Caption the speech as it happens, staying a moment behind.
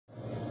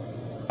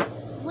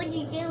What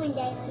you doing,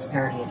 Dad?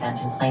 Parody event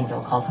in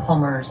Plainville called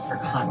Homers for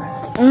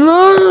Conrad.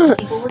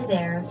 People were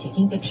there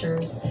taking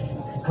pictures,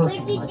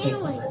 posting them on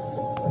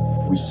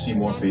Facebook. We see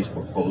more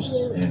Facebook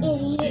posts,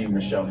 and Steve and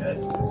Michelle had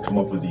come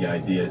up with the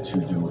idea to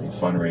do a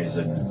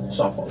fundraiser and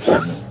softball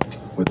tournament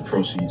with the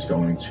proceeds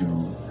going to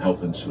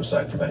help in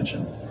suicide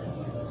prevention.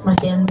 My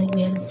family,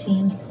 we had a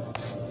team.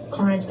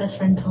 Conrad's best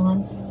friend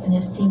Tom and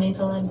his teammates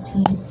all had a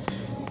team.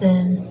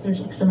 Then there's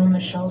like some of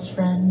Michelle's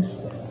friends.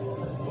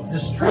 The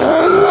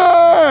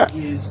strange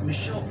is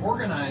Michelle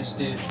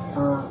organized it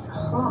for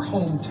her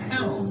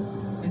hometown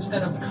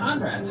instead of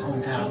Conrad's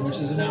hometown, which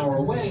is an hour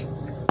away.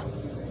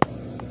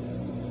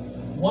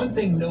 One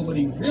thing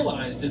nobody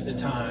realized at the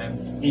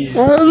time is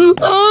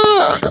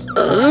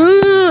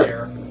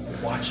there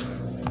watching.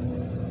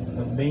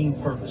 The main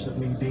purpose of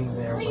me being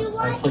there was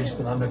I placed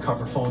an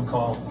undercover phone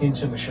call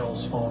into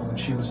Michelle's phone when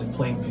she was in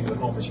Plainview at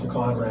Homers for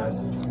Conrad.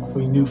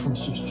 We knew from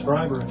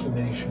subscriber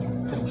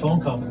information from the phone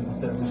company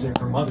that it was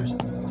her mother's.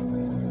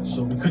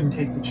 So we couldn't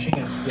take the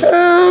chance that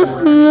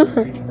we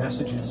were getting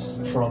messages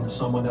from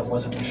someone that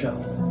wasn't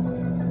Michelle.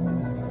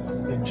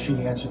 And she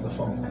answered the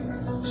phone.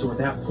 So at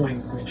that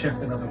point, we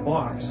checked another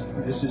box.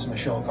 This is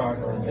Michelle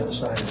Gardner on the other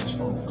side of his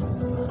phone.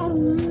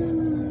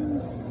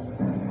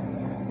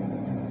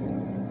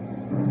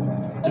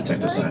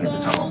 Detective decided to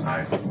tell him I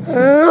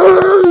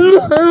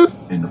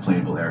in the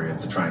Plainville area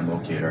to try and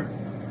locate her,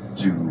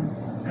 to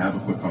have a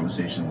quick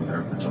conversation with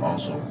her, but to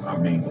also, our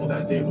main goal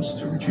that day was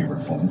to retrieve her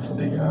phone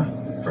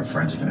for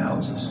forensic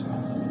analysis.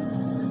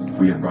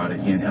 We had brought a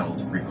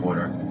handheld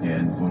recorder,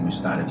 and when we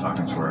started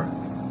talking to her,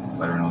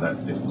 let her know that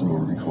we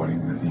were recording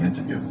the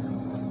interview.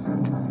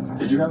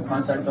 Did you have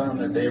contact on him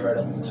that day right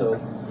up until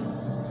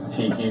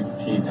he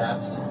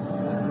passed?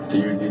 Do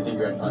you think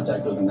you had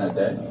contact with him that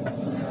day?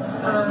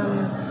 I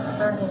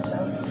don't think so.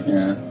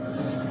 Yeah.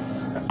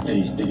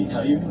 Did he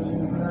tell you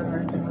anything about that or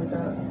anything like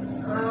that?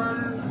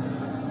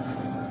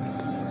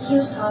 He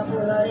was talking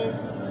about it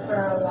for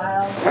a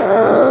while.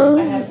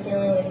 I had a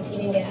feeling that if he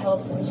didn't get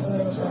help, then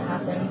something was going to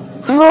happen.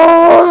 I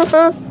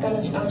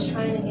was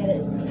trying to get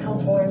help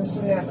for him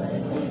sooner, but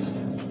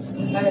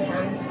by the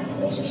time,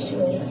 it was just too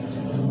late.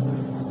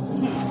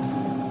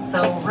 So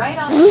right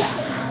off the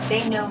bat,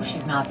 they know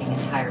she's not being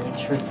entirely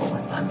truthful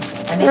with them,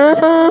 and they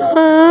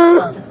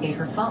confiscate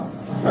her phone.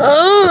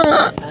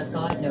 As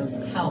God knows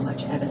how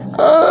much evidence.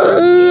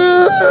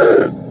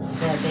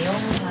 That they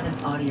only had an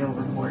audio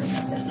recording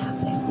of this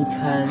happening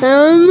because we can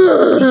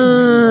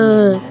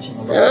really imagine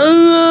the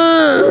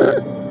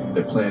look.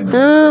 They planned for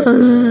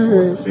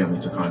the family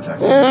to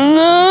contact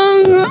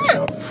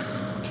us.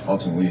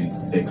 Ultimately,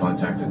 they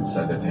contacted and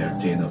said that they had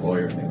obtained a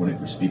lawyer and they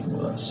wouldn't be speaking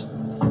with us.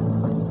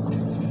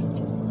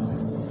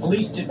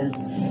 Police did this.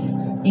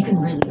 You can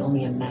really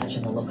only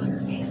imagine the look on her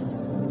face.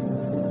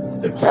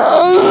 They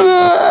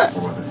planned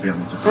for the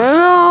family to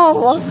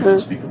so we could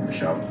speak with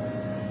Michelle.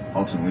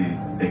 Ultimately,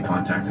 they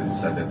contacted and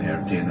said that they had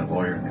obtained a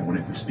lawyer and they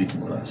wouldn't be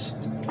speaking with us.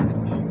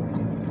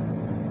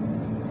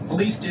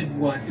 Police did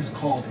what is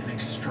called an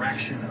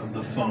extraction of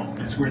the phone.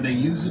 It's where they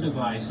use a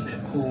device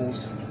that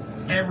pulls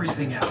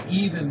everything out,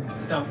 even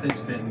stuff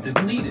that's been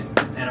deleted.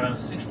 And about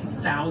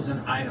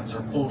 60,000 items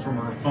are pulled from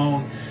her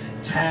phone.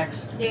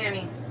 Text.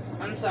 Danny,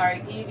 I'm sorry.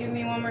 Can you do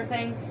me one more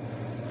thing?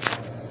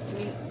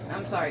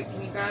 I'm sorry.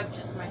 Can you grab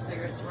just my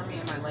cigarettes for me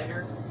and my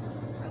lighter?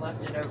 I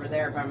left it over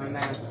there by my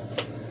mask.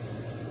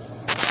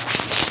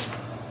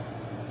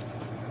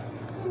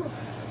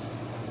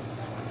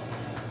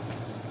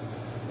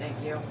 Thank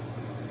you.